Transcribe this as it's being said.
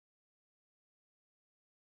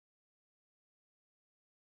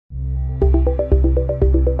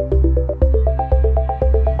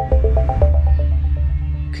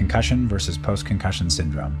Concussion versus post-concussion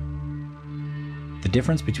syndrome. The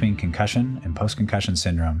difference between concussion and post-concussion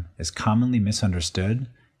syndrome is commonly misunderstood,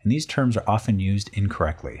 and these terms are often used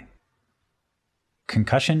incorrectly.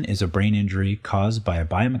 Concussion is a brain injury caused by a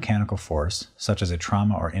biomechanical force, such as a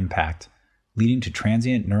trauma or impact, leading to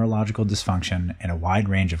transient neurological dysfunction and a wide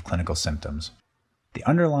range of clinical symptoms. The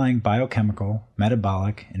underlying biochemical,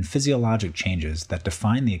 metabolic, and physiologic changes that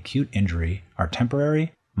define the acute injury are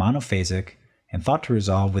temporary, monophasic, and thought to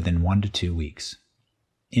resolve within 1 to 2 weeks.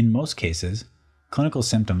 In most cases, clinical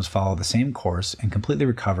symptoms follow the same course and completely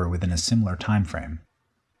recover within a similar time frame.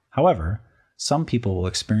 However, some people will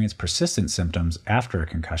experience persistent symptoms after a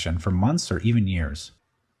concussion for months or even years.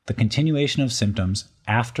 The continuation of symptoms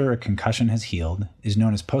after a concussion has healed is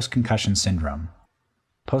known as post-concussion syndrome.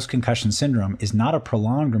 Post-concussion syndrome is not a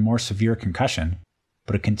prolonged or more severe concussion,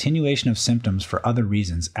 but a continuation of symptoms for other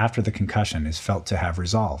reasons after the concussion is felt to have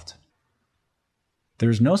resolved. There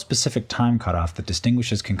is no specific time cutoff that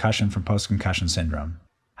distinguishes concussion from post-concussion syndrome.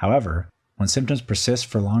 However, when symptoms persist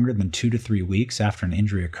for longer than 2 to 3 weeks after an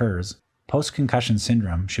injury occurs, post-concussion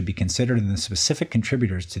syndrome should be considered and the specific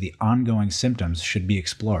contributors to the ongoing symptoms should be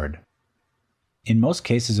explored. In most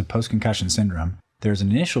cases of post-concussion syndrome, there is an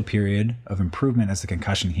initial period of improvement as the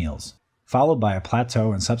concussion heals, followed by a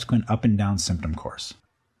plateau and subsequent up and down symptom course.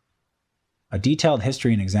 A detailed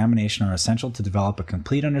history and examination are essential to develop a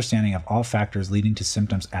complete understanding of all factors leading to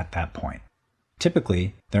symptoms at that point.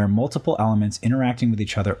 Typically, there are multiple elements interacting with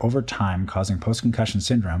each other over time causing post-concussion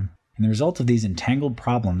syndrome, and the result of these entangled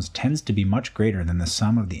problems tends to be much greater than the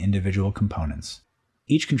sum of the individual components.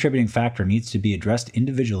 Each contributing factor needs to be addressed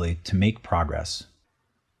individually to make progress.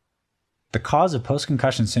 The cause of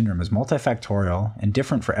post-concussion syndrome is multifactorial and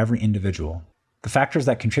different for every individual. The factors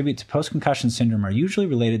that contribute to post-concussion syndrome are usually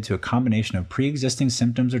related to a combination of pre-existing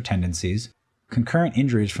symptoms or tendencies, concurrent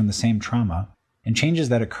injuries from the same trauma, and changes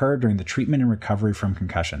that occur during the treatment and recovery from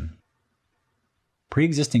concussion.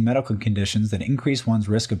 Pre-existing medical conditions that increase one's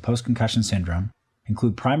risk of post-concussion syndrome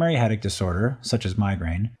include primary headache disorder, such as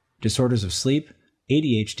migraine, disorders of sleep,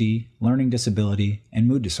 ADHD, learning disability, and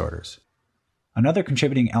mood disorders. Another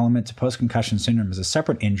contributing element to post-concussion syndrome is a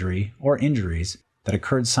separate injury or injuries that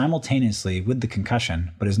occurred simultaneously with the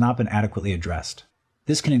concussion but has not been adequately addressed.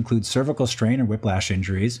 This can include cervical strain or whiplash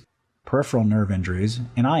injuries, peripheral nerve injuries,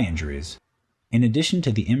 and eye injuries. In addition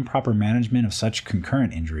to the improper management of such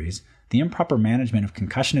concurrent injuries, the improper management of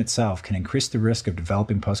concussion itself can increase the risk of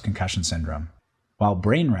developing post-concussion syndrome. While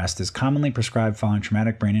brain rest is commonly prescribed following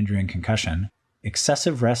traumatic brain injury and concussion,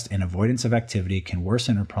 excessive rest and avoidance of activity can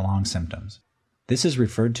worsen or prolong symptoms. This is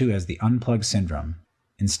referred to as the unplugged syndrome.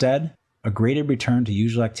 Instead, a graded return to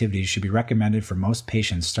usual activities should be recommended for most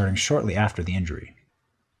patients starting shortly after the injury.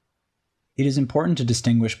 It is important to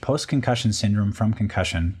distinguish post-concussion syndrome from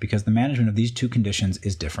concussion because the management of these two conditions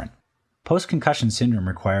is different. Post-concussion syndrome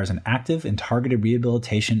requires an active and targeted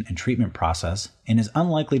rehabilitation and treatment process and is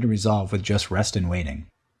unlikely to resolve with just rest and waiting.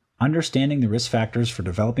 Understanding the risk factors for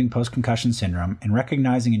developing post-concussion syndrome and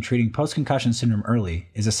recognizing and treating post-concussion syndrome early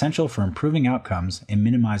is essential for improving outcomes and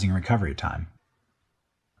minimizing recovery time.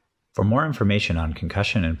 For more information on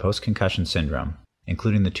concussion and post-concussion syndrome,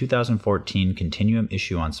 including the 2014 Continuum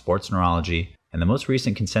issue on sports neurology and the most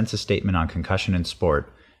recent consensus statement on concussion in sport,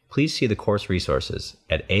 please see the course resources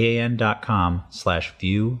at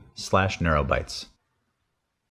aan.com/view/NeuroBytes.